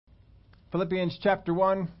Philippians chapter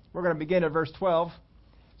 1. We're going to begin at verse 12.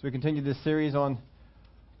 So we continue this series on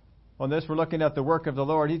this. We're looking at the work of the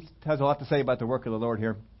Lord. He has a lot to say about the work of the Lord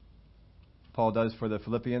here. Paul does for the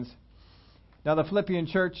Philippians. Now the Philippian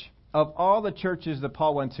church, of all the churches that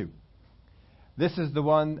Paul went to, this is the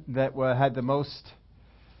one that had the most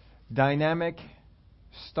dynamic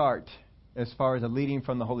start as far as a leading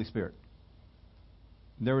from the Holy Spirit.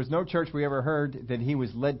 There was no church we ever heard that he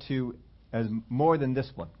was led to as more than this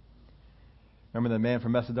one. Remember the man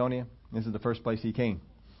from Macedonia? This is the first place he came.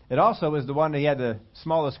 It also was the one that he had the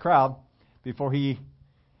smallest crowd before he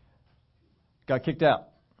got kicked out.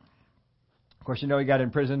 Of course, you know he got in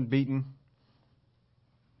prison, beaten,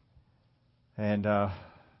 and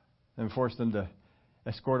forced them to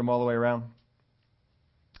escort him all the way around.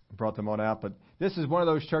 Brought them on out. But this is one of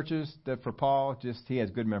those churches that for Paul, he has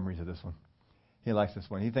good memories of this one. He likes this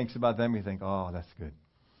one. He thinks about them. You think, oh, that's good.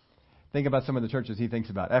 Think about some of the churches he thinks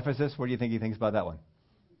about. Ephesus, what do you think he thinks about that one?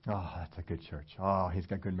 Oh, that's a good church. Oh, he's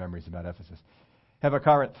got good memories about Ephesus. How about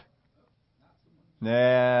Corinth?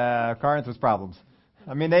 Yeah, Corinth was problems.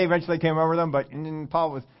 I mean, they eventually came over them, but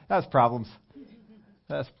Paul that was problems.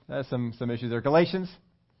 That's some issues there. Galatians?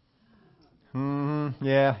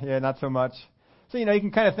 Yeah, not so much. So, you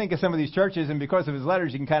can kind of think of some of these churches, and because of his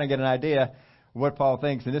letters, you can kind of get an idea what Paul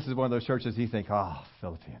thinks. And this is one of those churches he thinks, oh,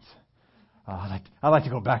 Philippians. Oh, I'd like to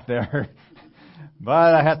go back there.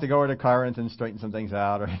 But I have to go over to Corinth and straighten some things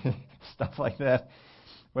out or stuff like that.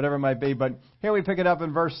 Whatever it might be. But here we pick it up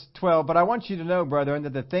in verse 12. But I want you to know, brethren,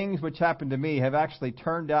 that the things which happened to me have actually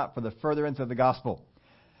turned out for the furtherance of the gospel.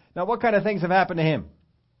 Now, what kind of things have happened to him?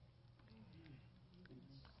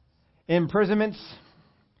 Imprisonments,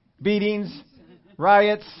 beatings,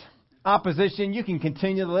 riots, opposition. You can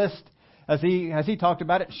continue the list as he talked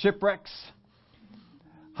about it. Shipwrecks,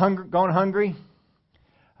 going hungry,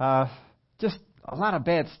 just a lot of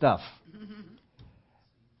bad stuff.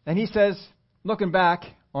 And he says, looking back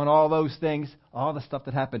on all those things, all the stuff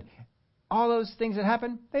that happened, all those things that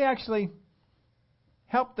happened, they actually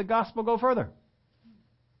helped the gospel go further.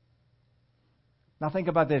 Now think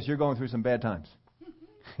about this. You're going through some bad times.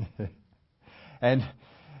 And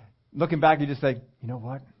looking back, you just say, you know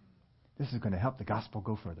what? This is going to help the gospel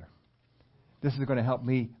go further. This is going to help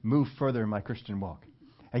me move further in my Christian walk.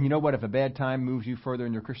 And you know what? If a bad time moves you further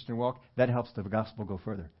in your Christian walk, that helps the gospel go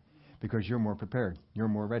further. Because you're more prepared. You're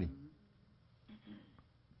more ready.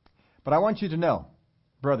 But I want you to know,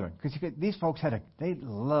 brethren, because these folks they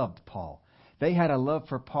loved Paul. They had a love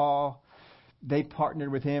for Paul. They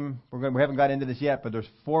partnered with him. We haven't got into this yet, but there's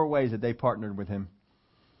 4 ways that they partnered with him.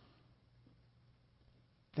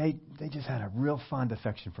 They just had a real fond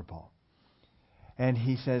affection for Paul. And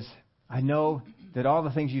he says, I know that all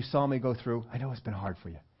the things you saw me go through, I know it's been hard for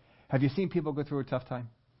you. Have you seen people go through a tough time?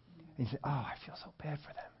 And you say, oh, I feel so bad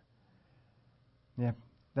for them. Yeah,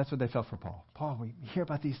 that's what they felt for Paul. Paul, we hear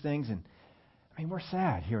about these things, and we're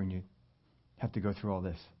sad hearing you have to go through all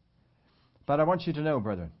this. But I want you to know,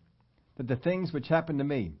 brethren, that the things which happened to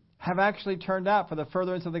me have actually turned out for the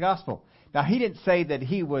furtherance of the gospel. Now, he didn't say that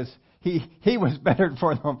he was bettered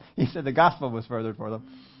for them. He said the gospel was furthered for them.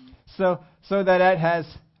 So that it has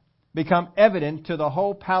become evident to the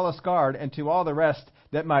whole palace guard and to all the rest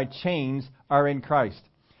that my chains are in Christ.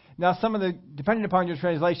 Now, depending upon your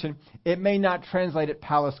translation, it may not translate it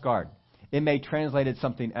palace guard. It may translate it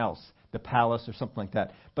something else, the palace or something like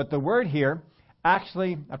that. But the word here,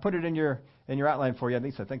 actually, I put it in your outline for you. At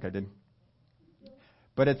least I think I did.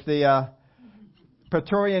 But it's the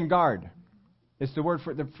Praetorian Guard. It's the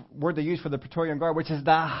word they use for the Praetorian Guard, which is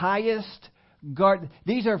the highest guard.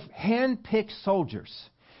 These are hand-picked soldiers.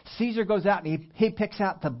 Caesar goes out and he picks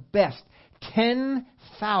out the best,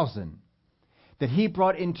 10,000 that he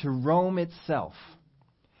brought into Rome itself.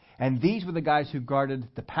 And these were the guys who guarded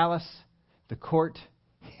the palace, the court,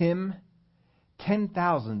 him.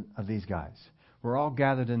 10,000 of these guys were all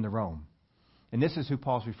gathered into Rome. And this is who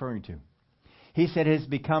Paul's referring to. He said it has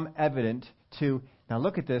become evident to, now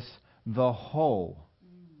look at this, the whole.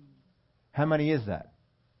 How many is that?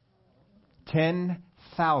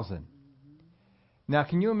 10,000. Now,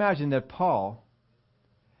 can you imagine that Paul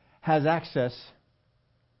has access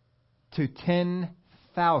to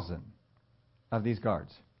 10,000 of these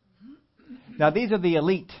guards? Now, these are the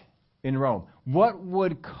elite in Rome. What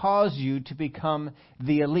would cause you to become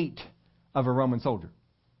the elite of a Roman soldier?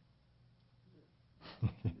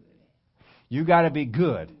 You got to be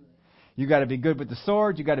good. You got to be good with the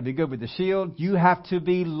sword. You got to be good with the shield. You have to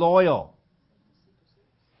be loyal.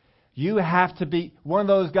 You have to be one of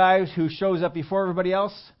those guys who shows up before everybody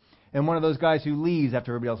else and one of those guys who leaves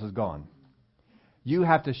after everybody else is gone. You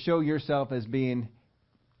have to show yourself as being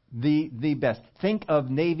The best. Think of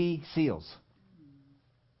Navy SEALs.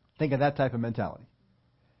 Think of that type of mentality.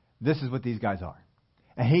 This is what these guys are.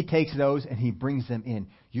 And he takes those and he brings them in.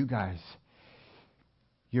 You guys,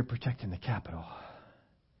 you're protecting the capital.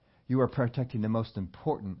 You are protecting the most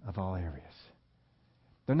important of all areas.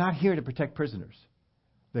 They're not here to protect prisoners.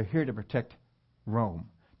 They're here to protect Rome,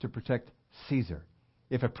 to protect Caesar.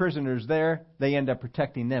 If a prisoner's there, they end up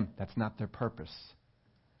protecting them. That's not their purpose.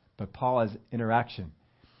 But Paul has interaction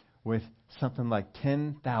with something like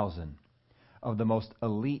 10,000 of the most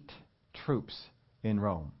elite troops in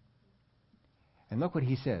Rome. And look what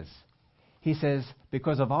he says. He says,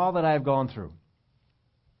 because of all that I have gone through,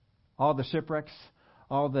 all the shipwrecks,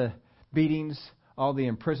 all the beatings, all the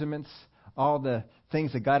imprisonments, all the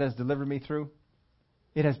things that God has delivered me through,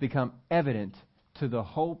 it has become evident to the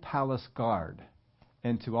whole palace guard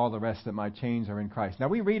and to all the rest that my chains are in Christ. Now,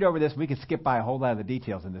 we read over this. We could skip by a whole lot of the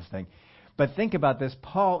details in this thing. But think about this.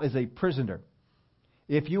 Paul is a prisoner.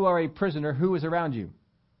 If you are a prisoner, who is around you?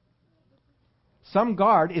 Some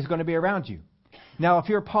guard is going to be around you. Now, if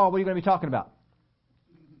you're Paul, what are you going to be talking about?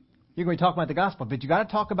 You're going to be talking about the gospel. But you got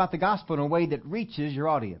to talk about the gospel in a way that reaches your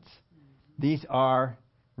audience. These are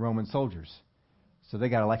Roman soldiers. So they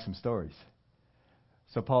got to like some stories.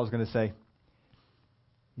 So Paul's going to say,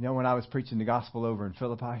 you know, when I was preaching the gospel over in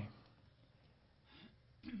Philippi,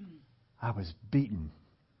 I was beaten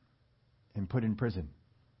and put in prison.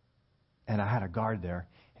 And I had a guard there,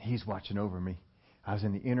 and he's watching over me. I was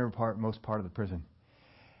in the most part of the prison.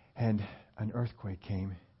 And an earthquake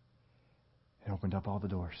came and opened up all the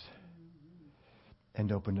doors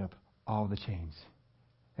and opened up all the chains.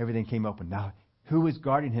 Everything came open. Now, who was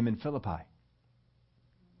guarding him in Philippi?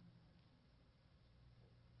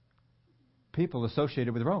 People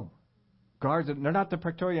associated with Rome. Guards, they're not the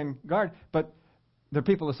Praetorian Guard, but they're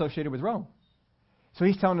people associated with Rome. So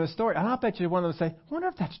he's telling a story. And I'll bet you one of them say, I wonder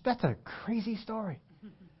if that's a crazy story.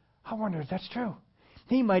 I wonder if that's true.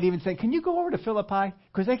 He might even say, can you go over to Philippi?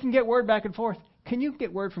 Because they can get word back and forth. Can you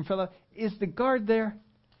get word from Philippi? Is the guard there?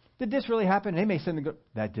 Did this really happen? They may send the guard.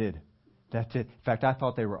 That did. In fact, I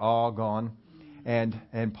thought they were all gone.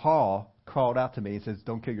 And Paul crawled out to me and says,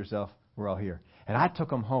 don't kill yourself. We're all here. And I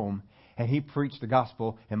took him home, and he preached the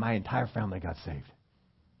gospel, and my entire family got saved.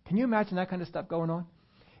 Can you imagine that kind of stuff going on?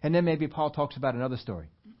 And then maybe Paul talks about another story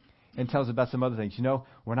and tells about some other things. You know,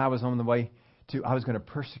 when I was on the way I was going to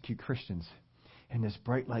persecute Christians, and this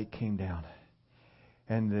bright light came down.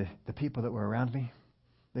 And the people that were around me,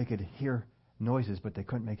 they could hear noises, but they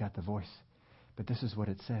couldn't make out the voice. But this is what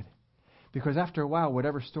it said. Because after a while,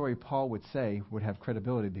 whatever story Paul would say would have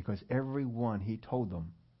credibility, because every one he told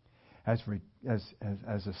them, as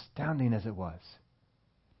astounding as it was,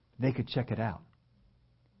 they could check it out.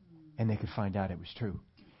 And they could find out it was true.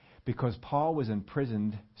 Because Paul was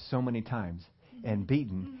imprisoned so many times and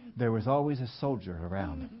beaten, there was always a soldier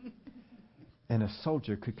around. And a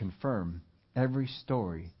soldier could confirm every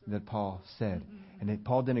story that Paul said. And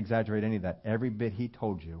Paul didn't exaggerate any of that. Every bit he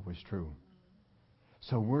told you was true.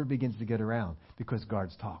 So word begins to get around because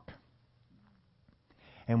guards talk.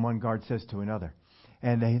 And one guard says to another,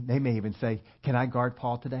 and they may even say, can I guard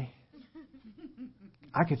Paul today?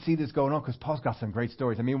 I could see this going on because Paul's got some great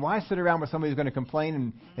stories. I mean, why sit around with somebody who's going to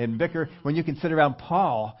complain and bicker when you can sit around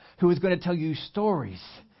Paul, who is going to tell you stories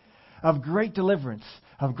of great deliverance,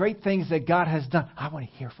 of great things that God has done? I want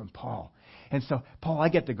to hear from Paul. And so, Paul, I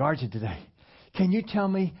get to guard you today. Can you tell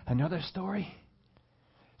me another story?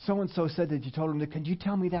 So-and-so said that you told him that. Can you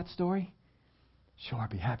tell me that story? Sure, I'd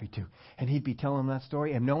be happy to. And he'd be telling him that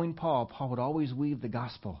story. And knowing Paul would always weave the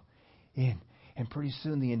gospel in. And pretty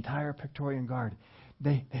soon the entire Praetorian Guard,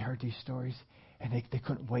 they heard these stories, and they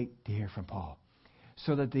couldn't wait to hear from Paul.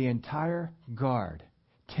 So that the entire guard,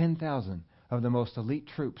 10,000 of the most elite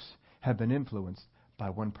troops, have been influenced by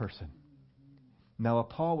one person. Now, if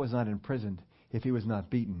Paul was not imprisoned, if he was not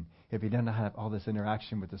beaten, if he did not have all this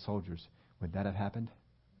interaction with the soldiers, would that have happened?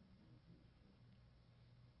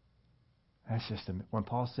 That's just when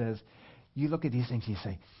Paul says, you look at these things, you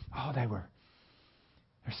say, oh,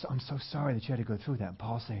 I'm so sorry that you had to go through that. And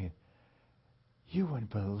Paul's saying, you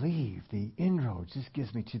wouldn't believe the inroads this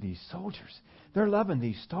gives me to these soldiers. They're loving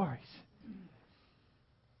these stories.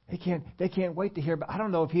 They can't wait to hear about. I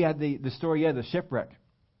don't know if he had the story of the shipwreck.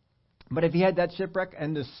 But if he had that shipwreck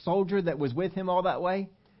and the soldier that was with him all that way,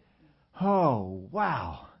 oh,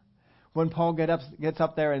 wow. When Paul gets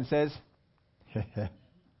up there and says,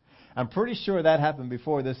 I'm pretty sure that happened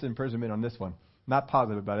before this imprisonment on this one. Not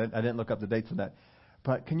positive about it. I didn't look up the dates on that.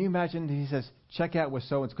 But can you imagine? He says, check out with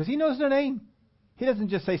so-and-so. Because he knows their name. He doesn't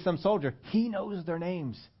just say some soldier. He knows their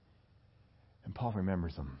names. And Paul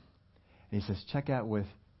remembers them. And he says, check out with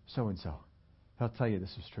so-and-so. He'll tell you this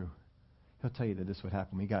is true. He'll tell you that this would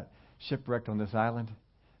happen. We got shipwrecked on this island.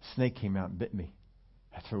 A snake came out and bit me.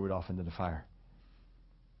 I threw it off into the fire.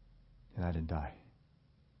 And I didn't die.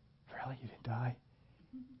 Really? You didn't die?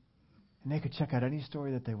 And they could check out any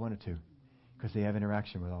story that they wanted to because they have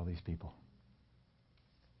interaction with all these people.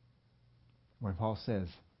 When Paul says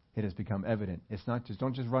it has become evident, it's not just,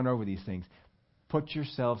 don't just run over these things. Put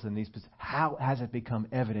yourselves in these positions. How has it become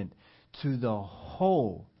evident to the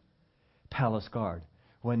whole palace guard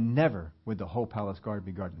when never would the whole palace guard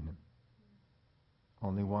be guarding him?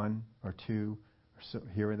 Only one or two or so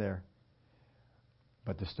here or there.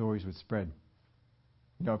 But the stories would spread.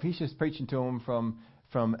 You know, if he's just preaching to them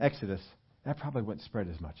from Exodus, that probably wouldn't spread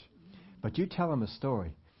as much. But you tell them a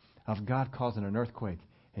story of God causing an earthquake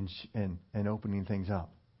and opening things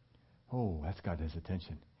up. Oh, that's got his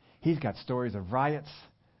attention. He's got stories of riots.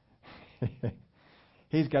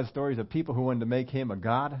 He's got stories of people who wanted to make him a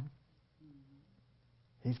god.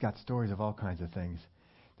 He's got stories of all kinds of things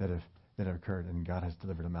that have occurred and God has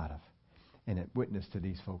delivered them out of. And it witnessed to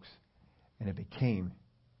these folks. And it became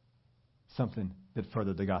something that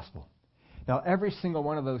furthered the gospel. Now, every single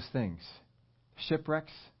one of those things,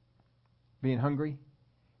 shipwrecks, being hungry,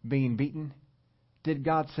 being beaten, did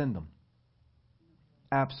God send them?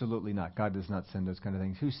 Absolutely not. God does not send those kind of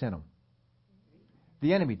things. Who sent them?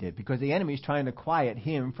 The enemy did, because the enemy is trying to quiet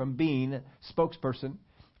him from being a spokesperson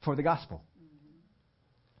for the gospel.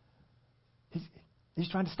 He's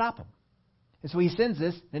trying to stop him. And so he sends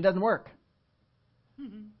this, and it doesn't work.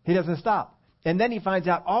 He doesn't stop. And then he finds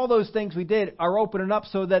out all those things we did are opening up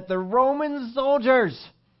so that the Roman soldiers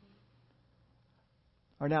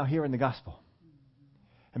are now hearing the gospel.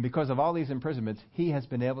 And because of all these imprisonments, he has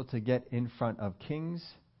been able to get in front of kings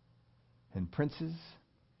and princes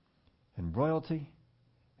and royalty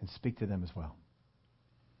and speak to them as well.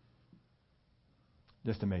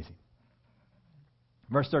 Just amazing.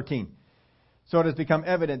 Verse 13. So it has become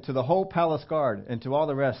evident to the whole palace guard and to all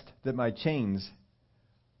the rest that my chains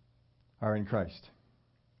are in Christ.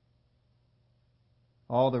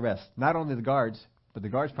 All the rest. Not only the guards, but the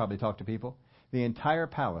guards probably talk to people. The entire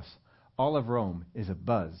palace, all of Rome, is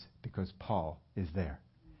abuzz because Paul is there.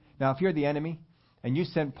 Now, if you're the enemy and you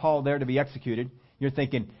send Paul there to be executed, you're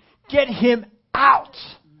thinking, get him out!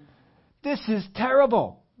 This is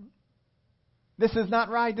terrible. This is not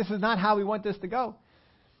right. This is not how we want this to go.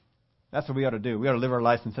 That's what we ought to do. We ought to live our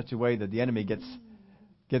lives in such a way that the enemy gets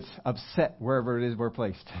upset wherever it is we're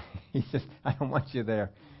placed. He says, I don't want you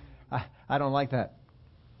there. I don't like that.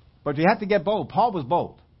 But you have to get bold. Paul was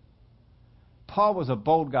bold. Paul was a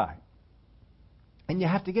bold guy. And you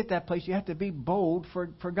have to get that place. You have to be bold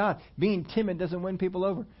for God. Being timid doesn't win people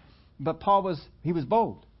over. But Paul was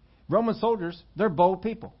bold. Roman soldiers, they're bold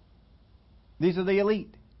people. These are the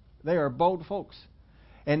elite. They are bold folks.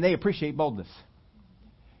 And they appreciate boldness.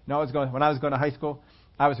 When I was going to high school,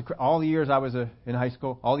 all the years I was in high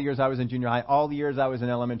school, all the years I was in junior high, all the years I was in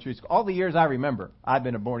elementary school, all the years I remember, I've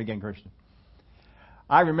been a born-again Christian.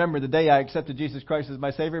 I remember the day I accepted Jesus Christ as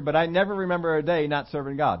my Savior, but I never remember a day not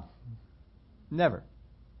serving God. Never.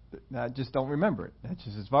 I just don't remember it. That's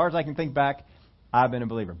just as far as I can think back, I've been a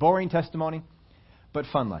believer. Boring testimony, but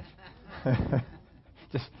fun life.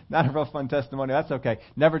 Just not a real fun testimony. That's okay.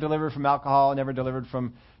 Never delivered from alcohol, never delivered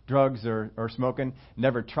from drugs or smoking,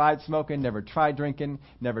 never tried smoking, never tried drinking,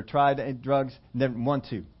 never tried drugs, never want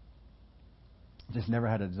to. Just never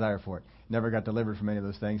had a desire for it. Never got delivered from any of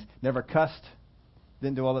those things. Never cussed.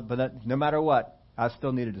 Didn't do all that. But no matter what, I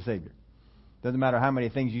still needed a Savior. Doesn't matter how many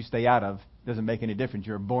things you stay out of. Doesn't make any difference.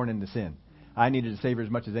 You're born into sin. I needed a Savior as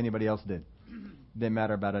much as anybody else did. Didn't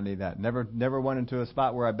matter about any of that. Never went into a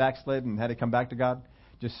spot where I backslid and had to come back to God.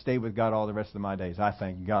 Just stayed with God all the rest of my days. I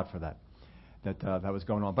thank God for that. That was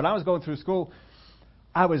going on. But I was going through school.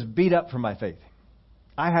 I was beat up for my faith.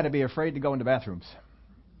 I had to be afraid to go into bathrooms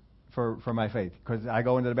for my faith. Because I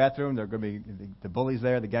go into the bathroom, there are going to be the bullies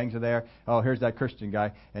there, the gangs are there. Oh, here's that Christian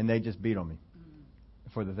guy. And they just beat on me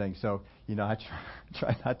for the thing. So, I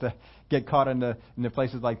try not to get caught in the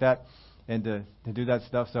places like that and to do that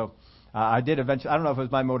stuff. So I did eventually. I don't know if it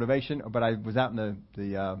was my motivation, but I was out in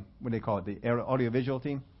the what do they call it? The audiovisual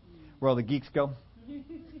team, where all the geeks go.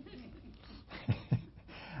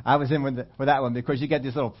 I was in with that one because you get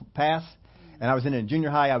this little pass, and I was in junior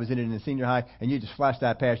high. I was in senior high, and you just flash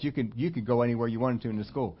that pass. You could go anywhere you wanted to in the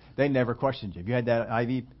school. They never questioned you. If you had that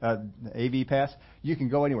AV pass, you can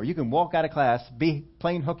go anywhere. You can walk out of class, be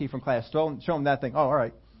playing hooky from class, show them that thing. Oh, all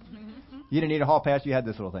right. You didn't need a hall pass. You had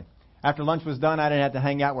this little thing. After lunch was done, I didn't have to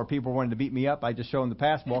hang out where people wanted to beat me up. I just show them the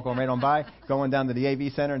pass, walk on right on by, going down to the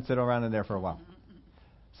AV center and sit around in there for a while.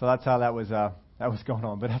 So that's how that was that was going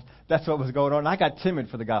on. But that's what was going on. And I got timid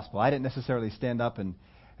for the gospel. I didn't necessarily stand up and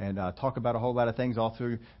talk about a whole lot of things all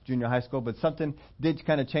through junior high school. But something did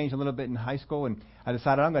kind of change a little bit in high school. And I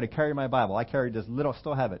decided I'm going to carry my Bible. I carried this little,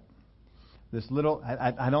 still have it. This little,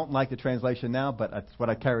 I don't like the translation now, but that's what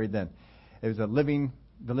I carried then. It was the Living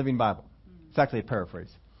Bible. It's actually a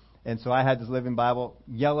paraphrase. And so I had this Living Bible.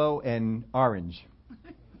 Yellow and orange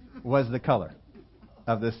was the color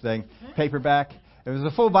of this thing. Paperback. It was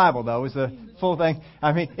a full Bible, though. It was a full thing.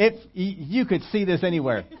 I mean, you could see this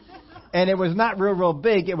anywhere. And it was not real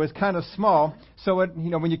big. It was kind of small. So,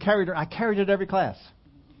 when you carried it, I carried it every class.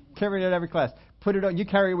 Carried it every class. Put it on. You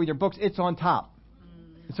carry it with your books. It's on top.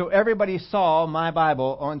 So everybody saw my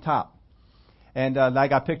Bible on top. And I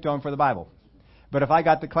got picked on for the Bible. But if I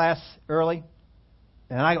got to class early,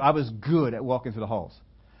 and I was good at walking through the halls.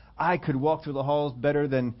 I could walk through the halls better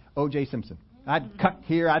than O.J. Simpson. I'd cut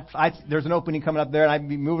here. There's an opening coming up there, and I'd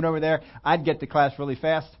be moving over there. I'd get to class really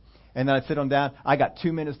fast, and then I'd sit on down. I got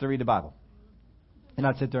 2 minutes to read the Bible. And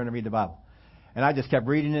I'd sit there and read the Bible. And I just kept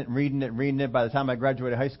reading it. By the time I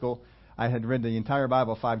graduated high school, I had read the entire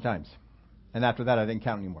Bible 5 times. And after that, I didn't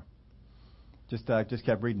count anymore. Just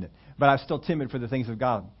kept reading it. But I was still timid for the things of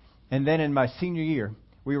God. And then in my senior year,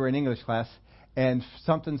 we were in English class, and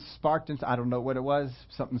something sparked I don't know what it was.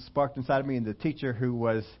 Something sparked inside of me, and the teacher, who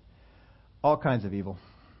was all kinds of evil,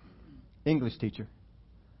 English teacher,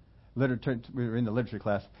 we were in the literature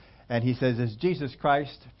class, and he says, "Is Jesus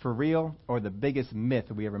Christ for real or the biggest myth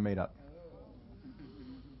we ever made up?"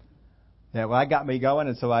 Yeah, well, that got me going,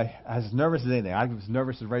 and so I was nervous as anything. I was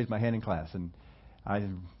nervous to raise my hand in class, and I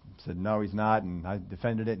said, "No, he's not," and I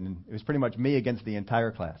defended it, and it was pretty much me against the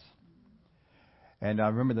entire class. And I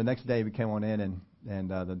remember the next day we came on in, and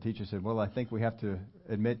the teacher said, "Well, I think we have to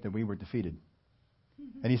admit that we were defeated."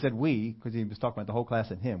 And he said we, because he was talking about the whole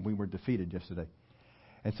class and him. We were defeated yesterday.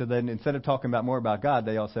 And so then instead of talking more about God,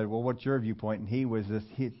 they all said, "Well, what's your viewpoint?" And he was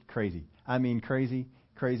crazy. I mean, crazy.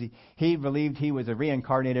 He believed he was a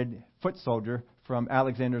reincarnated foot soldier from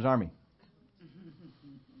Alexander's army.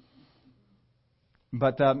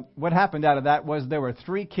 But what happened out of that was there were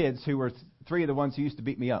 3 kids who were 3 of the ones who used to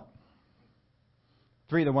beat me up.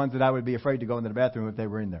 3 of the ones that I would be afraid to go into the bathroom if they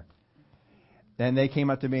were in there. And they came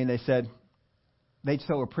up to me and they said, they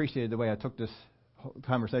so appreciated the way I took this whole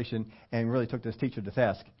conversation and really took this teacher to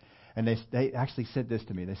task. And they actually said this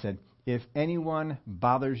to me. They said, "If anyone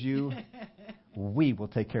bothers you, we will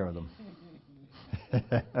take care of them."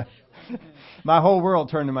 My whole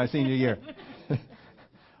world turned in my senior year.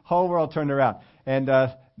 Whole world turned around. And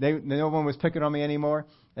no one was picking on me anymore.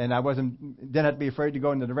 And I didn't have to be afraid to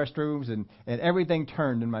go into the restrooms. And everything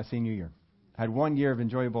turned in my senior year. I had 1 year of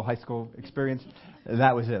enjoyable high school experience.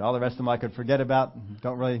 That was it. All the rest of them I could forget about.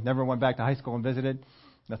 Never went back to high school and visited.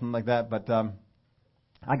 Nothing like that. But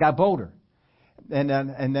I got bolder. And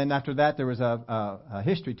then after that, there was a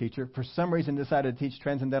history teacher, for some reason, decided to teach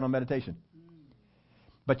transcendental meditation.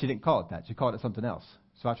 But she didn't call it that. She called it something else.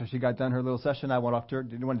 So after she got done her little session, I went up to her.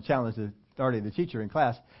 Didn't want to challenge the authority of the teacher in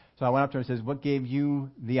class. So I went up to her and says, "What gave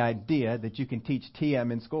you the idea that you can teach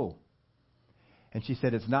TM in school?" And she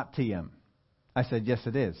said, "It's not TM." I said, "Yes,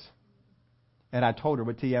 it is." And I told her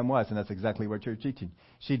what TM was, and that's exactly what you're teaching.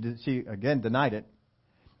 She again denied it,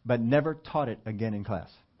 but never taught it again in class.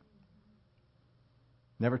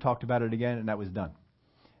 Never talked about it again, and that was done.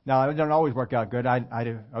 Now, it doesn't always work out good.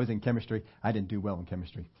 I was in chemistry. I didn't do well in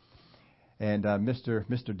chemistry. And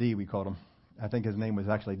Mr. D, we called him. I think his name was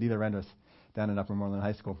actually D. Larentis down in Upper Moreland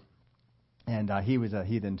High School. And he was a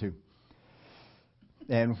heathen, too.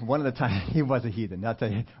 And one of the times, he was a heathen. I'll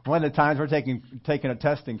tell you, one of the times we're taking a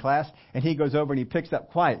test in class, and he goes over and he picks up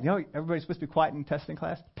quiet. You know, everybody's supposed to be quiet in test in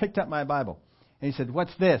class. Picked up my Bible. And he said,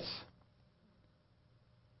 "What's this?"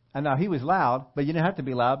 And now he was loud, but you didn't have to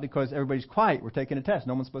be loud because everybody's quiet. We're taking a test.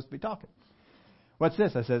 No one's supposed to be talking. "What's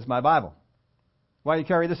this?" I said, "It's my Bible." "Why do you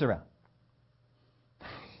carry this around?"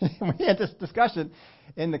 We had this discussion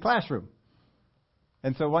in the classroom.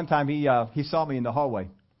 And so one time he saw me in the hallway.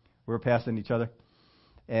 We were passing each other.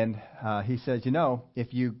 And he says, "You know,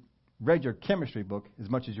 if you read your chemistry book as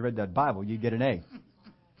much as you read that Bible, you'd get an A."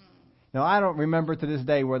 Now, I don't remember to this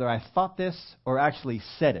day whether I thought this or actually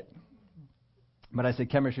said it. But I said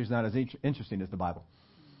chemistry is not as interesting as the Bible.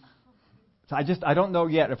 So I don't know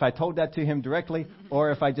yet if I told that to him directly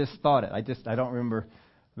or if I just thought it. I don't remember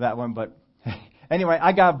that one. But anyway,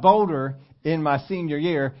 I got bolder in my senior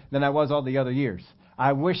year than I was all the other years.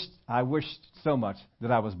 I wished so much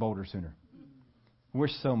that I was bolder sooner.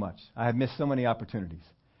 Wish so much. I have missed so many opportunities.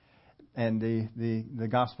 And the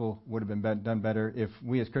gospel would have been done better if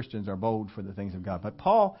we as Christians are bold for the things of God. But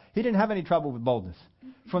Paul, he didn't have any trouble with boldness.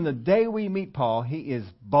 From the day we meet Paul, he is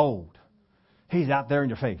bold. He's out there in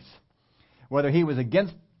your face. Whether he was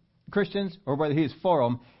against Christians or whether he was for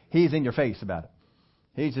them, he's in your face about it.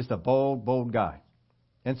 He's just a bold, bold guy.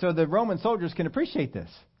 And so the Roman soldiers can appreciate this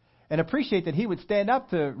and appreciate that he would stand up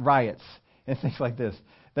to riots and things like this.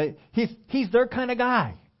 He's their kind of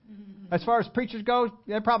guy. As far as preachers go,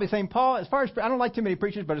 they're probably saying, Paul, I don't like too many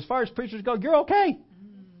preachers, but as far as preachers go, you're okay.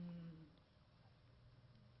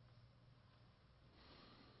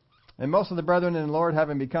 And most of the brethren in the Lord,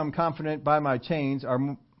 having become confident by my chains,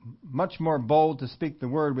 are much more bold to speak the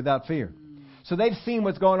word without fear. So they've seen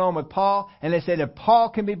what's going on with Paul, and they said, if Paul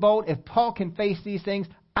can be bold, if Paul can face these things,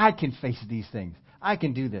 I can face these things. I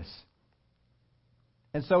can do this.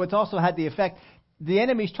 And so it's also had the effect, the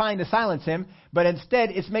enemy's trying to silence him, but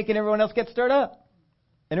instead it's making everyone else get stirred up.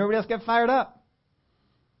 And everybody else get fired up.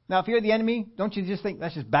 Now, if you're the enemy, don't you just think,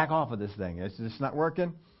 let's just back off of this thing. It's just not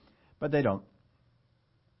working. But they don't.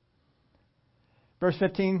 Verse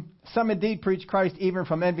 15, some indeed preach Christ even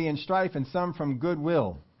from envy and strife, and some from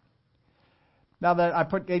goodwill. Now that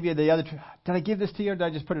I gave you the other, did I give this to you or did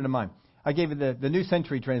I just put it in mine? I gave you the New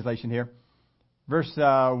Century Translation here. Verse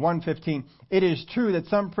 115, it is true that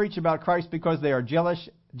some preach about Christ because they are jealous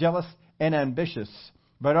and ambitious,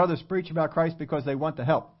 but others preach about Christ because they want to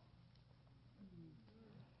help.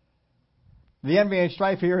 The envy and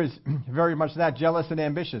strife here is very much that, jealous and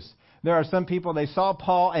ambitious. There are some people, they saw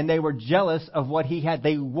Paul and they were jealous of what he had.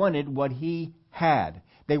 They wanted what he had.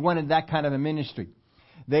 They wanted that kind of a ministry.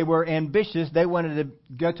 They were ambitious. They wanted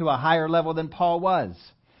to go to a higher level than Paul was.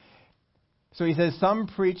 So he says, some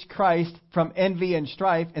preach Christ from envy and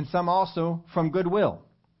strife, and some also from goodwill,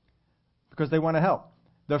 because they want to help.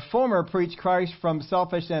 The former preach Christ from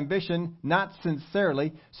selfish ambition, not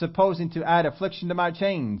sincerely, supposing to add affliction to my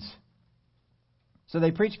chains. So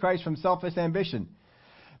they preach Christ from selfish ambition.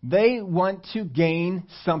 They want to gain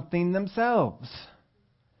something themselves.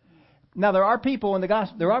 Now, there are people in the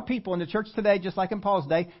gospel, there are people in the church today, just like in Paul's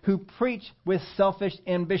day, who preach with selfish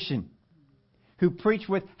ambition. Who preach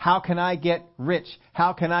with, how can I get rich?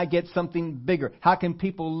 How can I get something bigger? How can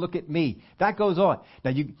people look at me? That goes on.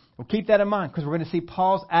 Now, we'll keep that in mind, because we're going to see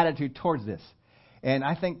Paul's attitude towards this. And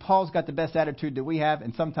I think Paul's got the best attitude that we have,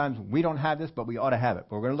 and sometimes we don't have this, but we ought to have it.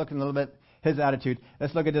 But we're going to look in a little bit his attitude.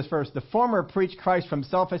 Let's look at this first. The former preach Christ from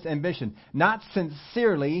selfish ambition, not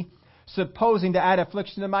sincerely, supposing to add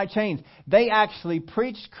affliction to my chains. They actually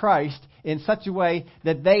preached Christ in such a way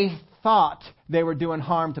that they thought they were doing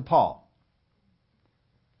harm to Paul.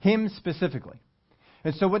 Him specifically.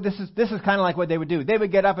 And so what this is kind of like what they would do. They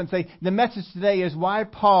would get up and say, the message today is why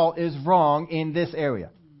Paul is wrong in this area.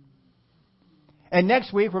 And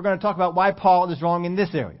next week we're going to talk about why Paul is wrong in this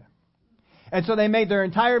area. And so they made their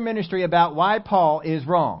entire ministry about why Paul is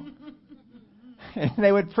wrong. And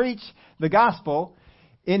they would preach the gospel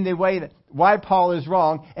in the way that why Paul is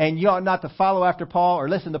wrong, and you ought not to follow after Paul or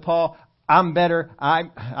listen to Paul. I'm better.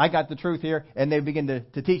 I got the truth here. And they begin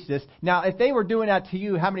to teach this. Now, if they were doing that to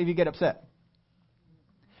you, how many of you get upset?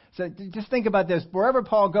 So just think about this. Wherever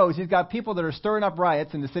Paul goes, he's got people that are stirring up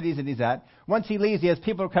riots in the cities that he's at. Once he leaves, he has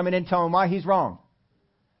people coming in telling him why he's wrong.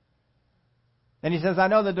 And he says, I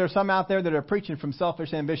know that there's some out there that are preaching from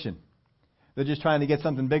selfish ambition. They're just trying to get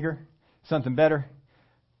something bigger, something better.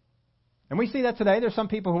 And we see that today. There's some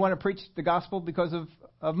people who want to preach the gospel because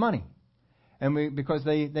of money. And because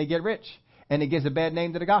they get rich. And it gives a bad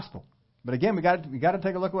name to the gospel. But again, we got to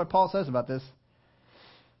take a look at what Paul says about this.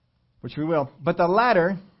 Which we will. But the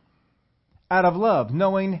latter, out of love,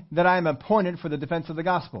 knowing that I am appointed for the defense of the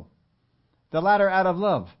gospel. The latter out of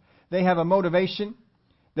love. They have a motivation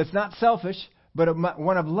that's not selfish, but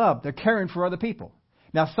one of love. They're caring for other people.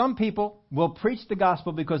 Now, some people will preach the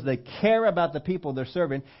gospel because they care about the people they're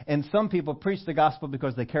serving, and some people preach the gospel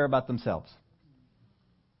because they care about themselves.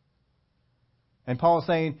 And Paul is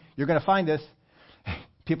saying, you're going to find this.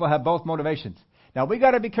 People have both motivations. Now, we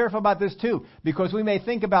got to be careful about this too, because we may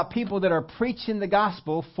think about people that are preaching the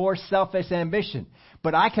gospel for selfish ambition.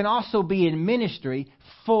 But I can also be in ministry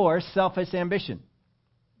for selfish ambition.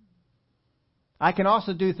 I can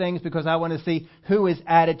also do things because I want to see who is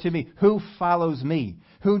added to me, who follows me,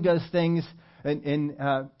 who does things,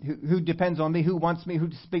 who depends on me, who wants me, who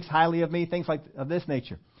speaks highly of me, things like of this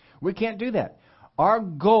nature. We can't do that. Our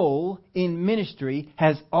goal in ministry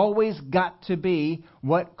has always got to be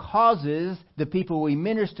what causes the people we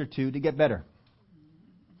minister to get better.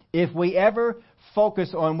 If we ever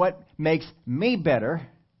focus on what makes me better,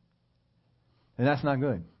 then that's not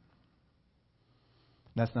good.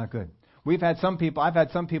 That's not good. I've had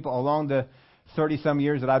some people along the 30-some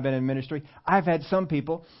years that I've been in ministry. I've had some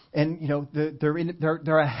people, and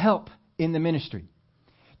they're a help in the ministry.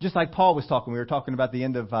 Just like Paul was talking, we were talking about the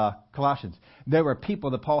end of Colossians. There were people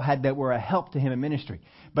that Paul had that were a help to him in ministry.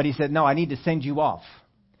 But he said, no, I need to send you off.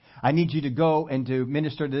 I need you to go and to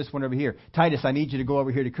minister to this one over here. Titus, I need you to go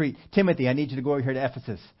over here to Crete. Timothy, I need you to go over here to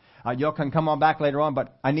Ephesus. Y'all can come on back later on,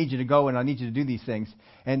 but I need you to go and I need you to do these things.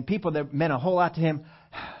 And people that meant a whole lot to him,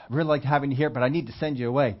 really liked having you here, but I need to send you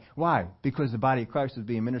away. Why? Because the body of Christ was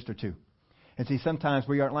being ministered to. And see, sometimes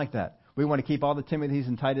we aren't like that. We want to keep all the Timothys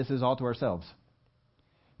and Tituses all to ourselves.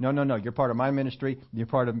 No. You're part of my ministry. You're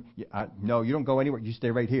part of... No, you don't go anywhere. You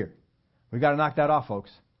stay right here. We got to knock that off,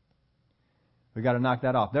 folks. We got to knock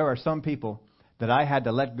that off. There are some people that I had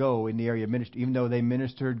to let go in the area of ministry, even though they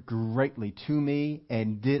ministered greatly to me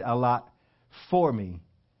and did a lot for me.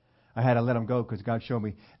 I had to let them go because God showed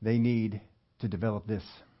me they need to develop this.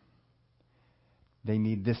 They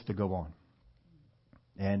need this to go on.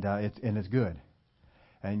 And it's good.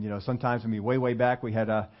 And, sometimes, way back, we had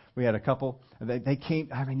a couple. They came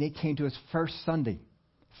to us first Sunday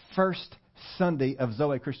of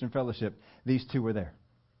Zoe Christian Fellowship. These two were there.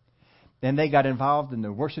 And they got involved in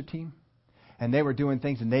the worship team. And they were doing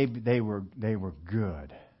things, and they were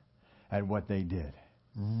good at what they did.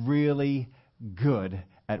 Really good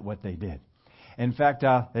at what they did. In fact,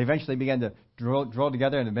 they eventually began to draw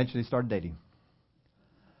together and eventually started dating.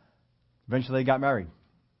 Eventually they got married.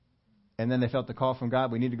 And then they felt the call from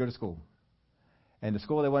God, we need to go to school. And the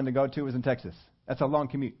school they wanted to go to was in Texas. That's a long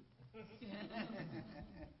commute.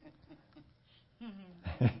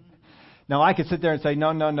 Now, I could sit there and say,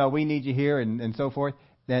 no, we need you here and so forth.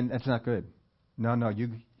 Then that's not good. No,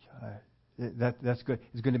 that's good.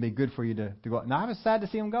 It's going to be good for you to go. Now, I was sad to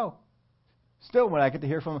see them go. Still, when I get to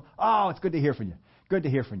hear from them, it's good to hear from you. Good to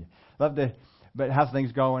hear from you. But how's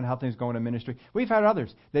things going? How things going in ministry? We've had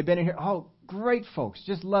others. They've been in here. Oh, great folks.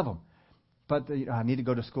 Just love them. But I need to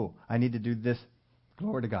go to school. I need to do this.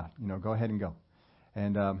 Glory to God. Go ahead and go.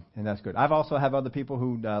 And that's good. I've also have other people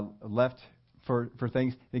who left for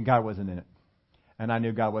things, and God wasn't in it. And I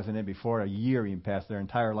knew God wasn't in it before a year even passed. Their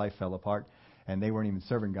entire life fell apart, and they weren't even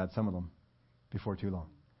serving God, some of them, before too long.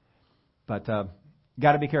 But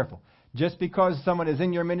got to be careful. Just because someone is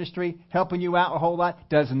in your ministry helping you out a whole lot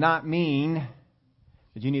does not mean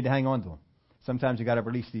that you need to hang on to them. Sometimes you got to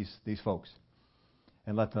release these folks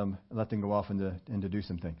and let them go off and to do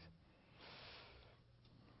some things.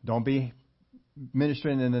 Don't be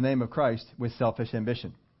ministering in the name of Christ with selfish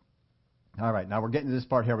ambition. All right, now we're getting to this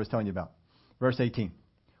part here I was telling you about. Verse 18.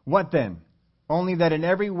 What then? Only that in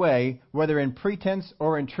every way, whether in pretense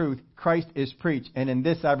or in truth, Christ is preached, and in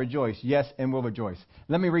this I rejoice, yes, and will rejoice.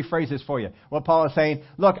 Let me rephrase this for you. What Paul is saying,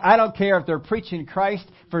 look, I don't care if they're preaching Christ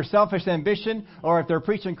for selfish ambition or if they're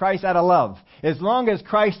preaching Christ out of love. As long as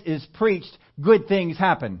Christ is preached, good things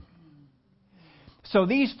happen. So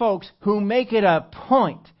these folks who make it a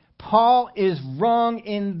point, Paul is wrong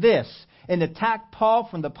in this, and attack Paul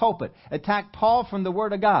from the pulpit, attack Paul from the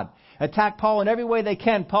Word of God, attack Paul in every way they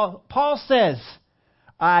can. Paul says,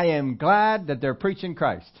 I am glad that they're preaching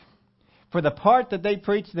Christ. For the part that they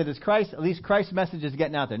preach that is Christ, at least Christ's message is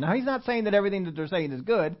getting out there. Now, he's not saying that everything that they're saying is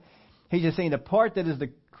good. He's just saying the part that is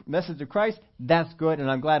the message of Christ, that's good, and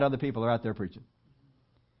I'm glad other people are out there preaching.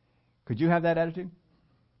 Could you have that attitude?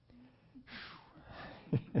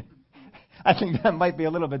 I think that might be a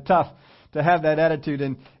little bit tough to have that attitude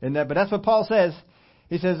in that. But that's what Paul says.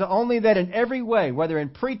 He says, only that in every way, whether in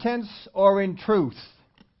pretense or in truth,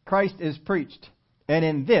 Christ is preached. And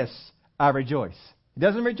in this I rejoice. He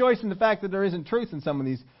doesn't rejoice in the fact that there isn't truth in some of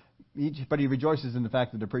these, but he rejoices in the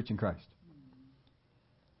fact that they're preaching Christ.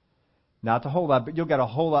 Not a whole lot, but you'll get a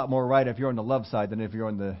whole lot more right if you're on the love side than if you're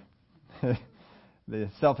on the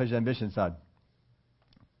selfish ambition side.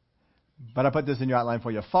 But I put this in your outline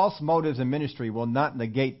for you. False motives in ministry will not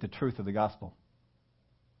negate the truth of the gospel.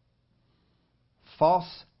 False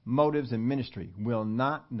motives in ministry will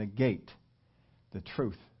not negate the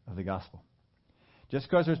truth of the gospel. Just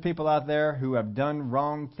because there's people out there who have done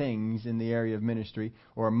wrong things in the area of ministry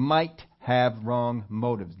or might have wrong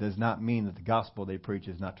motives does not mean that the gospel they preach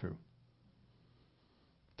is not true.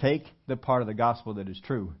 Take the part of the gospel that is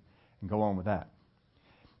true and go on with that.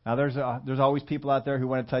 Now, there's always people out there who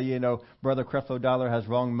want to tell you, Brother Creflo Dollar has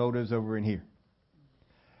wrong motives over in here.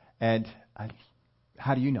 And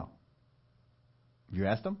how do you know? You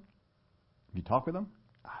asked them? You talk with them?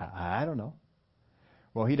 I don't know.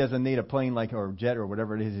 Well, he doesn't need a plane or jet or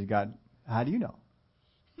whatever it is he's got. How do you know?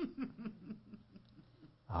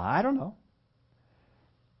 I don't know.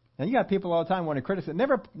 And you got people all the time want to criticize.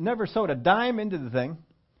 Never sowed a dime into the thing,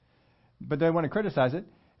 but they want to criticize it.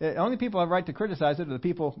 The only people who have a right to criticize it are the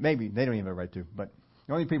people, maybe they don't even have a right to, but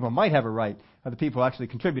the only people who might have a right are the people who actually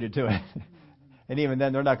contributed to it. And even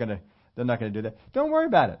then, they're not going They're not going to do that. Don't worry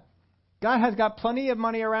about it. God has got plenty of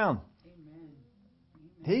money around.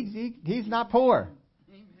 He's not poor.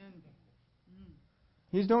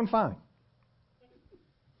 He's doing fine.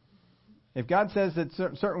 If God says that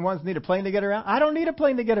certain ones need a plane to get around, I don't need a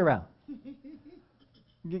plane to get around.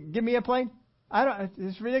 Give me a plane.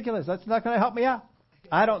 It's ridiculous. That's not going to help me out.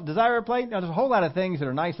 I don't desire a plane. Now, there's a whole lot of things that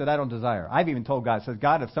are nice that I don't desire. I've even told God, says,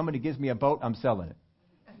 God, if somebody gives me a boat, I'm selling it.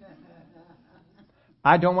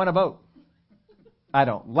 I don't want a boat. I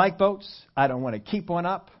don't like boats. I don't want to keep one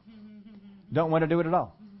up. Don't want to do it at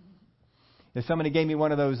all. If somebody gave me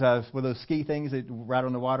one of those with those ski things that ride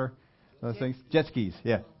on the water, those things, jet skis,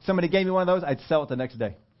 yeah. Somebody gave me one of those, I'd sell it the next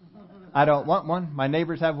day. I don't want one. My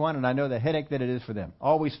neighbors have one, and I know the headache that it is for them.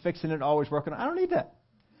 Always fixing it, always working on it. I don't need that.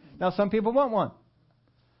 Now, some people want one.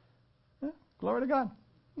 Yeah, glory to God.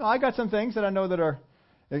 No, I got some things that I know that are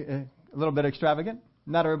a little bit extravagant.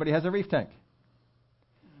 Not everybody has a reef tank.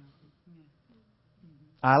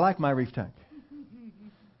 I like my reef tank.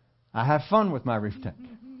 I have fun with my reef tank.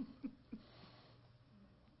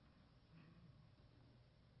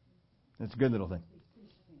 It's a good little thing.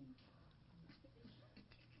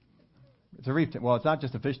 It's a reef tank. Well, it's not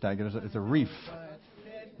just a fish tank. It's a reef.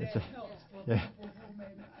 Yeah.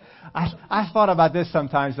 I thought about this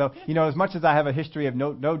sometimes, though. You know, as much as I have a history of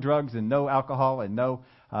no drugs and no alcohol and no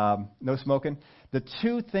smoking, the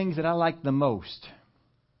two things that I like the most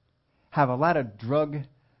have a lot of drug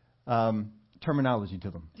terminology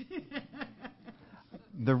to them.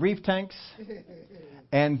 The reef tanks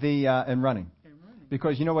and running.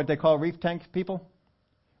 Because you know what they call reef tank people?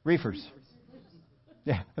 Reefers.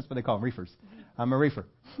 Yeah, that's what they call them, reefers. I'm a reefer.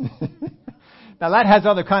 Now that has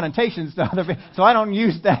other connotations, so I don't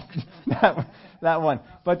use that one.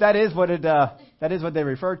 But that is what they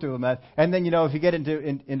refer to them as. And then if you get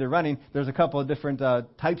into running, there's a couple of different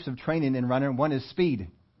types of training in running. One is speed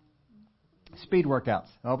workouts.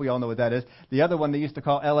 I hope we all know what that is. The other one they used to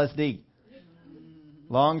call LSD,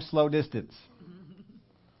 long slow distance.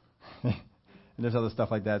 And there's other stuff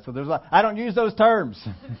like that. So I don't use those terms.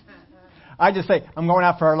 I just say, I'm going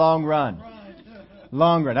out for a long run.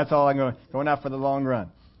 Long run. That's all I'm going out for the long run.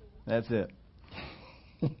 That's it.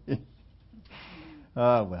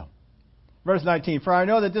 Oh, well. Verse 19. For I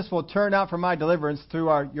know that this will turn out for my deliverance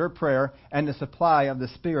through your prayer and the supply of the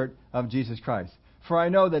Spirit of Jesus Christ. For I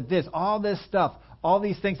know that all this stuff, all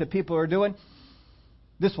these things that people are doing,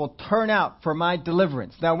 this will turn out for my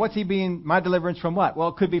deliverance. Now, what's he being my deliverance from what? Well,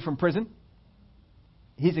 it could be from prison.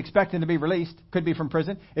 He's expecting to be released. Could be from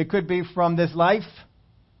prison. It could be from this life.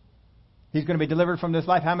 He's going to be delivered from this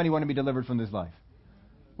life. How many want to be delivered from this life?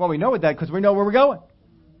 Well, we know that because we know where we're going.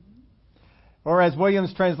 Or as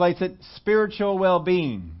Williams translates it, spiritual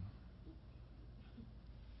well-being.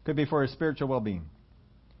 Could be for his spiritual well-being.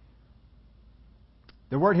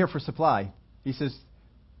 The word here for supply, he says,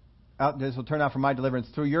 this will turn out for my deliverance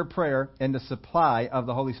through your prayer and the supply of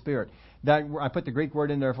the Holy Spirit. That I put the Greek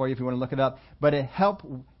word in there for you if you want to look it up. But it help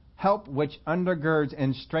which undergirds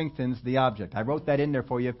and strengthens the object. I wrote that in there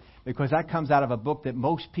for you because that comes out of a book that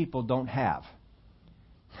most people don't have.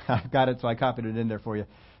 I've got it, so I copied it in there for you.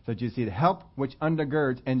 So that you see the help which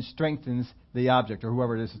undergirds and strengthens the object, or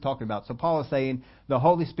whoever this is talking about. So Paul is saying, the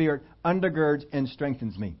Holy Spirit undergirds and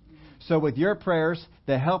strengthens me. So with your prayers,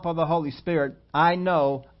 the help of the Holy Spirit, I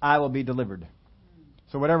know I will be delivered.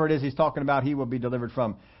 So whatever it is he's talking about, he will be delivered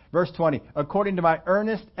from. Verse 20, according to my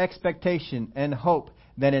earnest expectation and hope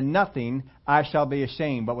that in nothing I shall be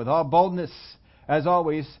ashamed, but with all boldness, as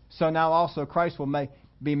always, so now also Christ will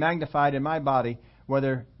be magnified in my body,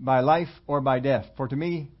 whether by life or by death. For to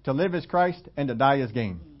me, to live is Christ, and to die is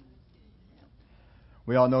gain.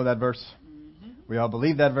 We all know that verse. We all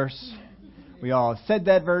believe that verse. We all said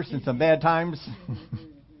that verse in some bad times.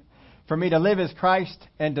 For me to live is Christ,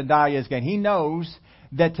 and to die is gain. He knows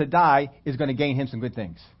that to die is going to gain him some good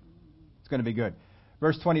things. It's going to be good.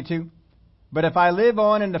 Verse 22. But if I live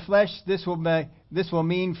on in the flesh, this will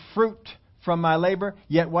mean fruit from my labor.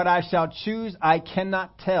 Yet what I shall choose, I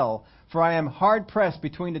cannot tell. For I am hard pressed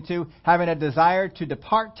between the two, having a desire to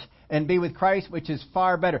depart and be with Christ, which is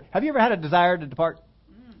far better. Have you ever had a desire to depart?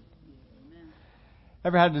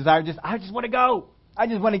 Ever had a desire? I just want to go. I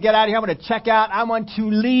just want to get out of here. I want to check out. I want to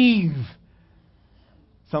leave.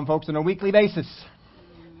 Some folks on a weekly basis.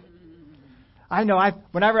 I know.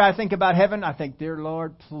 Whenever I think about heaven, I think, dear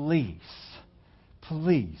Lord, please,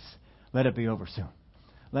 let it be over soon.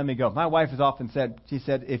 Let me go. My wife has often said, she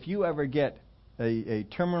said, if you ever get a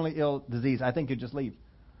terminally ill disease, I think you just leave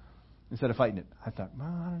instead of fighting it. I thought, well,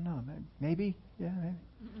 I don't know, maybe, yeah, maybe.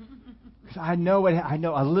 Because I know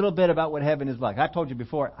a little bit about what heaven is like. I told you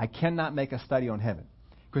before, I cannot make a study on heaven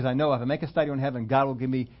Because I know if I make a study on heaven, God will give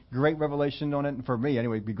me great revelation on it. And for me,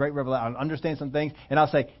 anyway, it'll be great revelation. I'll understand some things. And I'll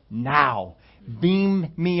say, now,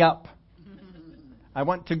 beam me up. I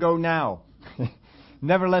want to go now.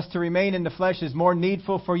 Nevertheless, to remain in the flesh is more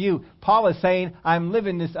needful for you. Paul is saying, I'm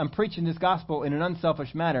preaching this gospel in an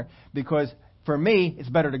unselfish manner because for me, it's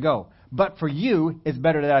better to go. But for you, it's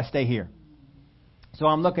better that I stay here. So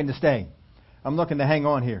I'm looking to stay. I'm looking to hang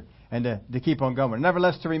on here and to keep on going.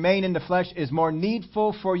 Nevertheless, to remain in the flesh is more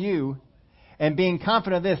needful for you. And being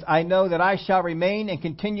confident of this, I know that I shall remain and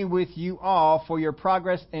continue with you all for your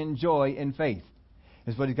progress and joy in faith.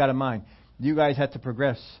 Is what he's got in mind. You guys have to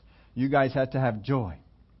progress. You guys have to have joy.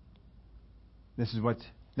 This is what's...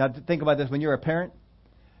 Now think about this. When you're a parent,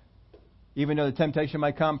 even though the temptation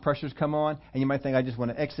might come, pressures come on, and you might think, I just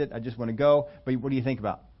want to exit, I just want to go. But what do you think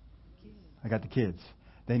about? I got the kids.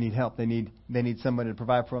 They need help. They need somebody to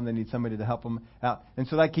provide for them. They need somebody to help them out. And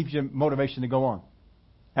so that keeps you motivation to go on.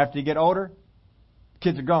 After you get older,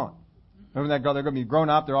 kids are gone. Remember that girl? They're going to be grown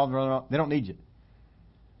up. They're all grown up. They don't need you.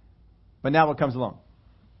 But now what comes along?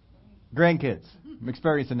 Grandkids. I'm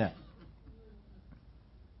experiencing that.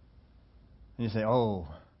 And you say, oh,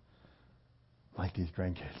 I like these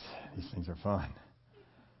grandkids. These things are fun.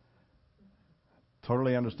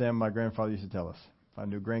 Totally understand my grandfather used to tell us. If I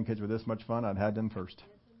knew grandkids were this much fun, I'd had them first.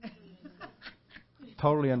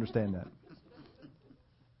 Totally understand that.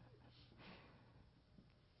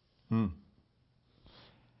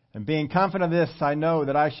 And being confident of this, I know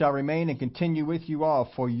that I shall remain and continue with you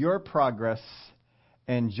all for your progress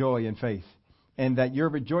and joy in faith, and that your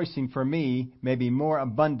rejoicing for me may be more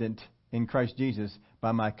abundant in Christ Jesus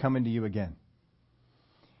by my coming to you again.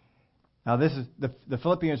 Now this is the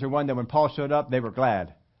Philippians are one that when Paul showed up, they were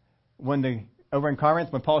glad. Over in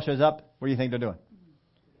Corinth, when Paul shows up, what do you think they're doing?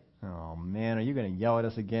 Oh man, are you going to yell at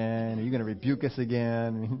us again? Are you going to rebuke us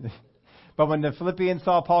again? But when the Philippians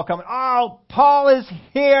saw Paul coming, oh, Paul is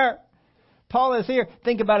here. Paul is here.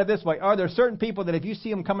 Think about it this way. Are there certain people that if you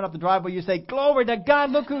see him coming up the driveway, you say, glory to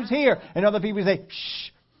God, look who's here. And other people say,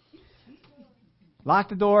 shh. Lock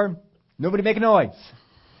the door. Nobody make a noise.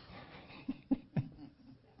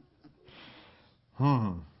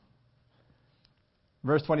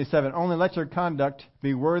 Verse 27, only let your conduct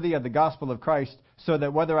be worthy of the gospel of Christ, so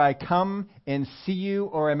that whether I come and see you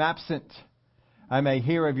or am absent, I may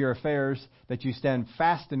hear of your affairs, that you stand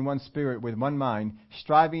fast in one spirit with one mind,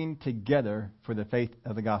 striving together for the faith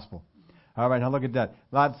of the gospel. All right, now look at that.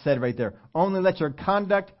 God said right there, only let your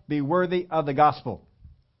conduct be worthy of the gospel.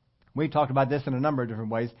 We've talked about this in a number of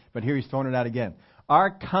different ways, but here he's throwing it out again. Our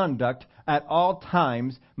conduct at all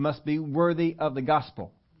times must be worthy of the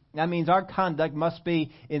gospel. That means our conduct must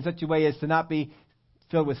be in such a way as to not be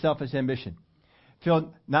filled with selfish ambition,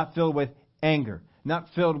 not filled with anger, not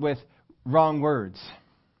filled with wrong words,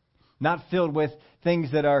 not filled with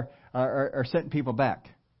things that are setting people back.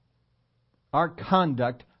 Our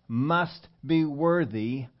conduct must be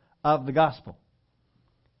worthy of the gospel.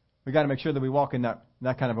 We've got to make sure that we walk in that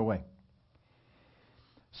kind of a way.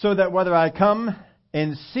 So that whether I come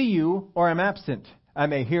and see you or am absent, I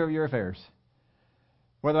may hear of your affairs.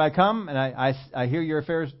 Whether I come and I hear your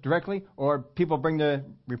affairs directly, or people bring the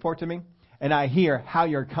report to me, and I hear how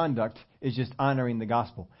your conduct is just honoring the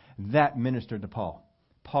gospel. That ministered to Paul.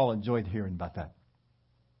 Paul enjoyed hearing about that.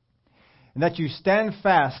 And that you stand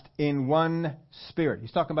fast in one spirit.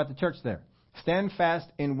 He's talking about the church there. Stand fast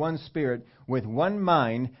in one spirit with one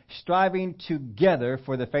mind, striving together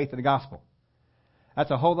for the faith of the gospel.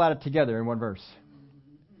 That's a whole lot of together in one verse.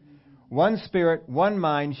 One spirit, one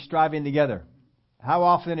mind, striving together. How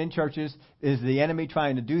often in churches is the enemy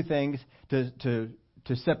trying to do things to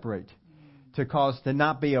separate, to cause to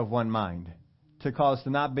not be of one mind, to cause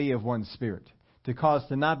to not be of one spirit, to cause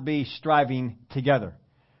to not be striving together,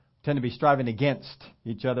 tend to be striving against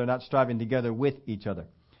each other, not striving together with each other.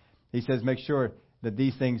 He says, make sure that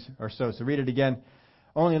these things are so. So read it again.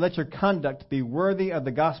 Only let your conduct be worthy of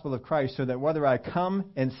the gospel of Christ, so that whether I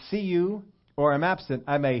come and see you or am absent,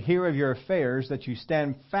 I may hear of your affairs, that you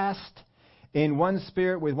stand fast in one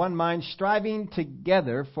spirit with one mind, striving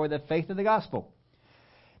together for the faith of the gospel,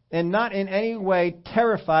 and not in any way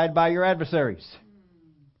terrified by your adversaries.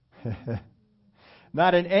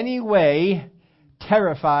 Not in any way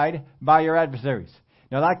terrified by your adversaries.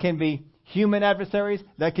 Now that can be human adversaries,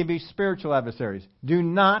 that can be spiritual adversaries. Do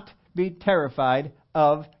not be terrified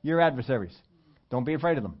of your adversaries. Don't be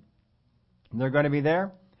afraid of them. They're going to be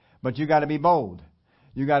there, but you got to be bold.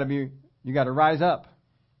 You got to rise up.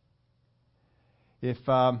 If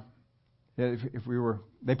we were,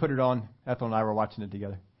 they put it on, Ethel and I were watching it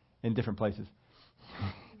together in different places.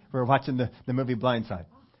 We were watching the movie Blindside.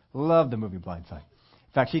 Love the movie Blindside.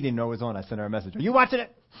 In fact, she didn't know it was on. I sent her a message. Are you watching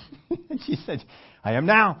it? And she said, I am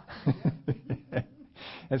now.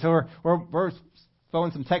 And so we're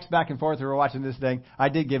throwing some text back and forth. We were watching this thing. I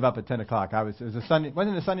did give up at 10 o'clock. It was a Sunday.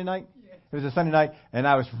 Wasn't it a Sunday night? Yeah. It was a Sunday night, and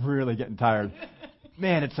I was really getting tired.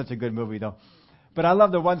 Man, it's such a good movie, though. But I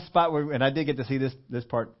love the one spot where, and I did get to see this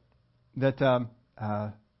part, that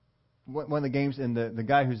one of the games, and the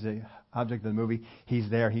guy who's the object of the movie, he's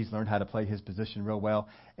there. He's learned how to play his position real well,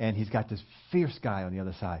 and he's got this fierce guy on the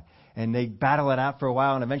other side. And they battle it out for a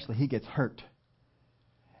while, and eventually he gets hurt,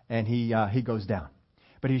 and he goes down.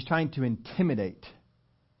 But he's trying to intimidate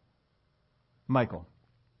Michael.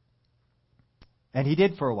 And he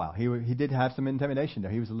did for a while. He did have some intimidation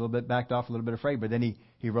there. He was a little bit backed off, a little bit afraid. But then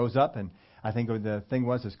he rose up, and I think the thing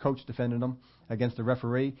was his coach defended him against the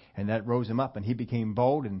referee, and that rose him up, and he became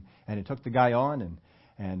bold, and it took the guy on,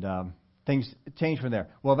 and things changed from there.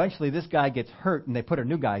 Well, eventually this guy gets hurt, and they put a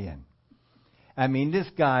new guy in. I mean, this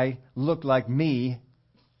guy looked like me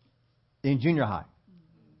in junior high.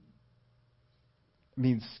 I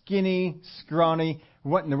mean, skinny, scrawny.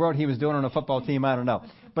 What in the world he was doing on a football team, I don't know.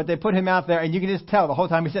 But they put him out there, and you can just tell the whole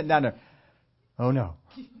time he's sitting down there. Oh, no.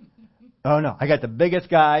 Oh, no. I got the biggest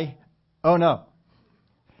guy. Oh, no.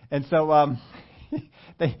 And so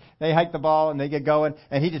they hike the ball, and they get going,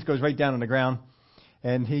 and he just goes right down on the ground.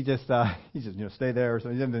 And he just stay there. So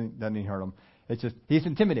he doesn't even hurt him. It's just, he's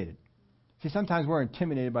intimidated. See, sometimes we're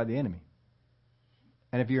intimidated by the enemy.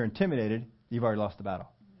 And if you're intimidated, you've already lost the battle.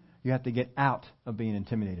 You have to get out of being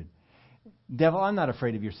intimidated. Devil, I'm not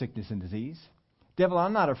afraid of your sickness and disease. Devil,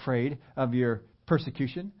 I'm not afraid of your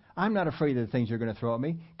persecution. I'm not afraid of the things you're going to throw at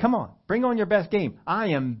me. Come on, bring on your best game. I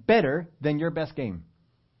am better than your best game.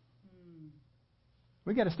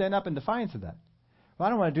 We've got to stand up in defiance of that. Well, I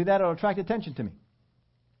don't want to do that. It'll attract attention to me.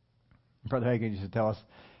 Brother Hagin used to tell us,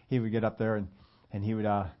 he would get up there and he would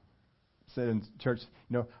sit in church,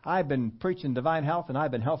 I've been preaching divine health, and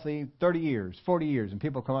I've been healthy 30 years, 40 years. And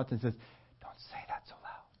people come up and says, don't say that so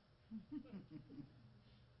loud.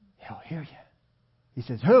 He'll hear you. He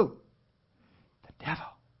says, who? The devil.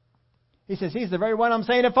 He says, he's the very one I'm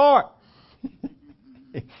saying it for.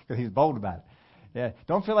 Because he's bold about it. Yeah.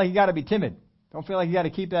 Don't feel like you got to be timid. Don't feel like you got to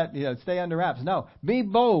keep that, stay under wraps. No. Be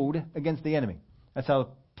bold against the enemy. That's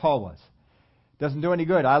how Paul was. Doesn't do any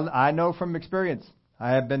good. I know from experience.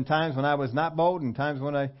 I have been times when I was not bold and times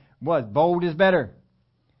when I was. Bold is better.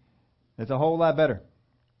 It's a whole lot better.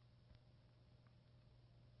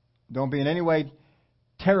 Don't be in any way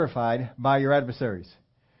terrified by your adversaries,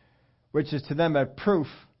 which is to them a proof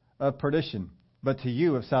of perdition, but to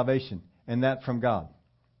you of salvation, and that from God.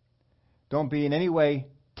 Don't be in any way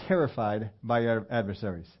terrified by your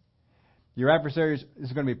adversaries. Your adversaries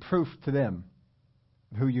is going to be proof to them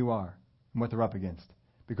of who you are and what they're up against,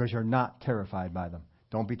 because you're not terrified by them.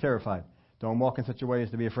 Don't be terrified. Don't walk in such a way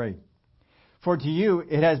as to be afraid. For to you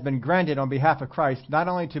it has been granted on behalf of Christ not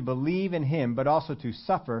only to believe in Him, but also to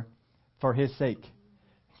suffer for His sake.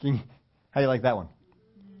 How do you like that one?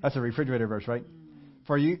 That's a refrigerator verse, right?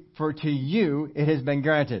 For to you it has been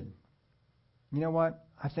granted. You know what?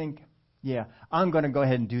 I think, I'm going to go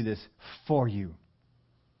ahead and do this for you.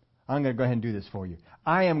 I'm going to go ahead and do this for you.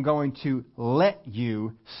 I am going to let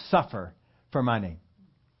you suffer for my name.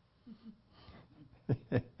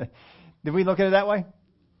 Did we look at it that way?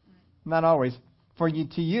 Not always. For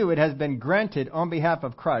to you it has been granted on behalf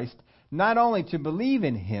of Christ not only to believe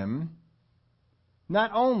in Him,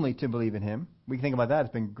 we can think about that,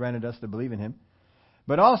 it's been granted us to believe in Him,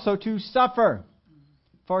 but also to suffer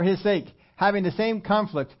for His sake, having the same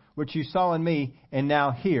conflict which you saw in me and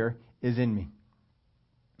now here is in me.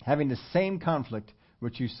 Having the same conflict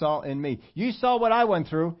which you saw in me. You saw what I went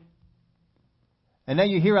through, and now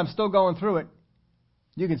you hear I'm still going through it.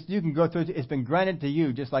 You can go through it. It's been granted to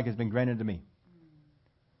you just like it's been granted to me.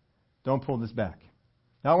 Don't pull this back.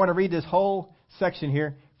 Now I want to read this whole section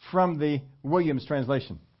here from the Williams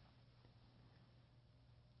translation.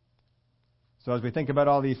 So as we think about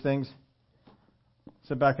all these things,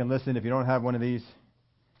 sit back and listen. If you don't have one of these,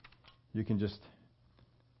 you can just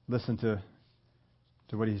listen to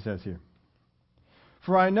what he says here.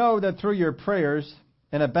 For I know that through your prayers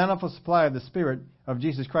and a bountiful supply of the Spirit of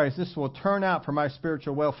Jesus Christ, this will turn out for my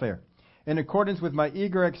spiritual welfare, in accordance with my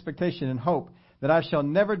eager expectation and hope that I shall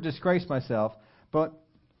never disgrace myself, but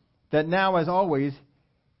that now, as always,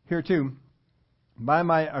 hereto, by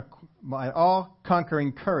my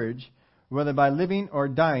all-conquering courage, whether by living or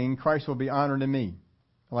dying, Christ will be honored in me.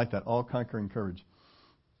 I like that, all-conquering courage.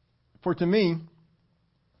 For to me,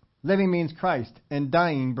 living means Christ, and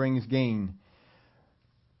dying brings gain.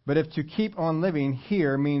 But if to keep on living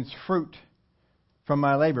here means fruit from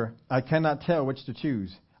my labor, I cannot tell which to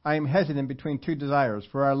choose. I am hesitant between two desires,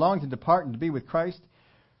 for I long to depart and to be with Christ,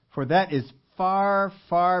 For that is far,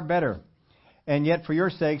 far better. And yet for your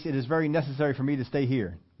sakes it is very necessary for me to stay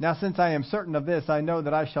here. Now since I am certain of this, I know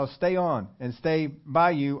that I shall stay on and stay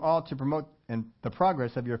by you all to promote the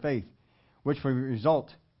progress of your faith, which will result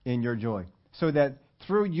in your joy. So that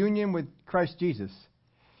through union with Christ Jesus,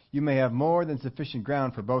 you may have more than sufficient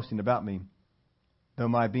ground for boasting about me, through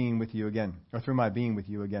my being with you again.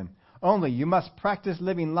 Only you must practice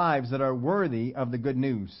living lives that are worthy of the good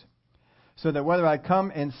news, so that whether I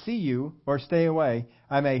come and see you or stay away,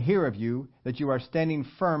 I may hear of you that you are standing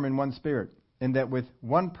firm in one spirit, and that with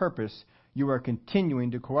one purpose you are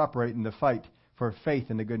continuing to cooperate in the fight for faith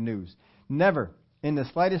in the good news. Never, in the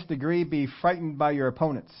slightest degree, be frightened by your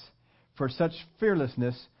opponents, for such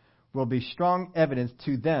fearlessness will be strong evidence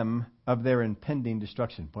to them of their impending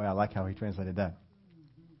destruction. Boy, I like how he translated that.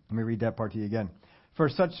 Let me read that part to you again. For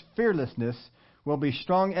such fearlessness will be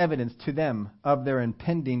strong evidence to them of their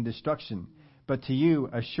impending destruction, but to you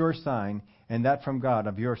a sure sign, and that from God,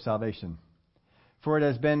 of your salvation. For it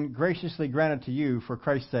has been graciously granted to you for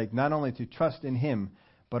Christ's sake not only to trust in Him,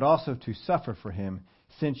 but also to suffer for Him,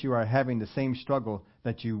 since you are having the same struggle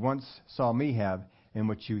that you once saw me have, and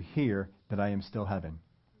which you hear that I am still having.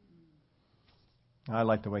 I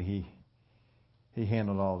like the way he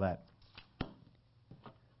handled all that.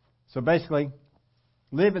 So basically,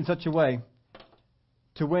 live in such a way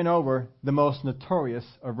to win over the most notorious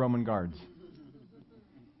of Roman guards.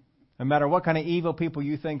 No matter what kind of evil people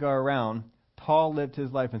you think are around, Paul lived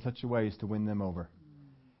his life in such a way as to win them over.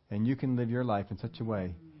 And you can live your life in such a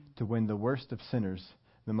way to win the worst of sinners,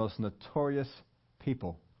 the most notorious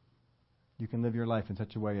people. You can live your life in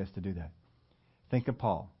such a way as to do that. Think of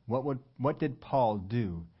Paul. What did Paul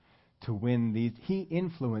do to win these? He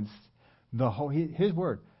influenced the whole, his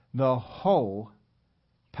word, the whole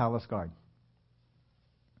palace guard.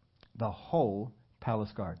 The whole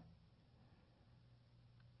palace guard.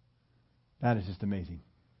 That is just amazing.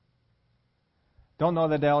 Don't know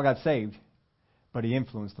that they all got saved, but he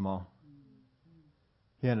influenced them all.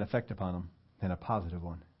 He had an effect upon them, and a positive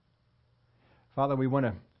one. Father, we want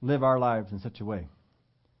to live our lives in such a way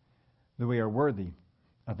that we are worthy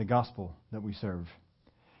of the gospel that we serve.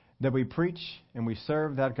 That we preach and we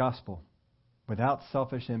serve that gospel without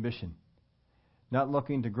selfish ambition. Not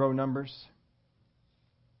looking to grow numbers,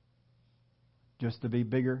 just to be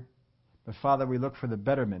bigger. But Father, we look for the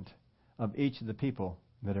betterment of each of the people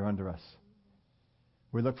that are under us.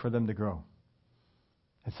 We look for them to grow.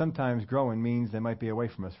 And sometimes growing means they might be away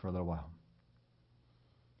from us for a little while.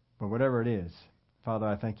 But whatever it is, Father,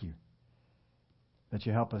 I thank you that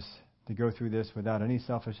you help us to go through this without any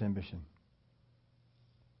selfish ambition,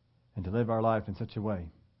 and to live our life in such a way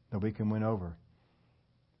that we can win over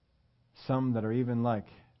some that are even like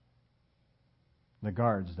the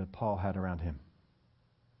guards that Paul had around him.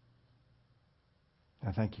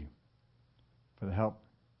 I thank you for the help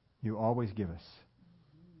you always give us,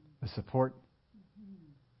 the support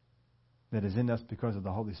that is in us because of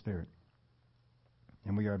the Holy Spirit,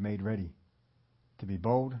 and we are made ready to be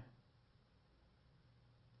bold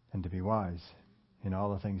and to be wise in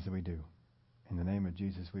all the things that we do. In the name of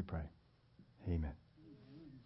Jesus we pray. Amen.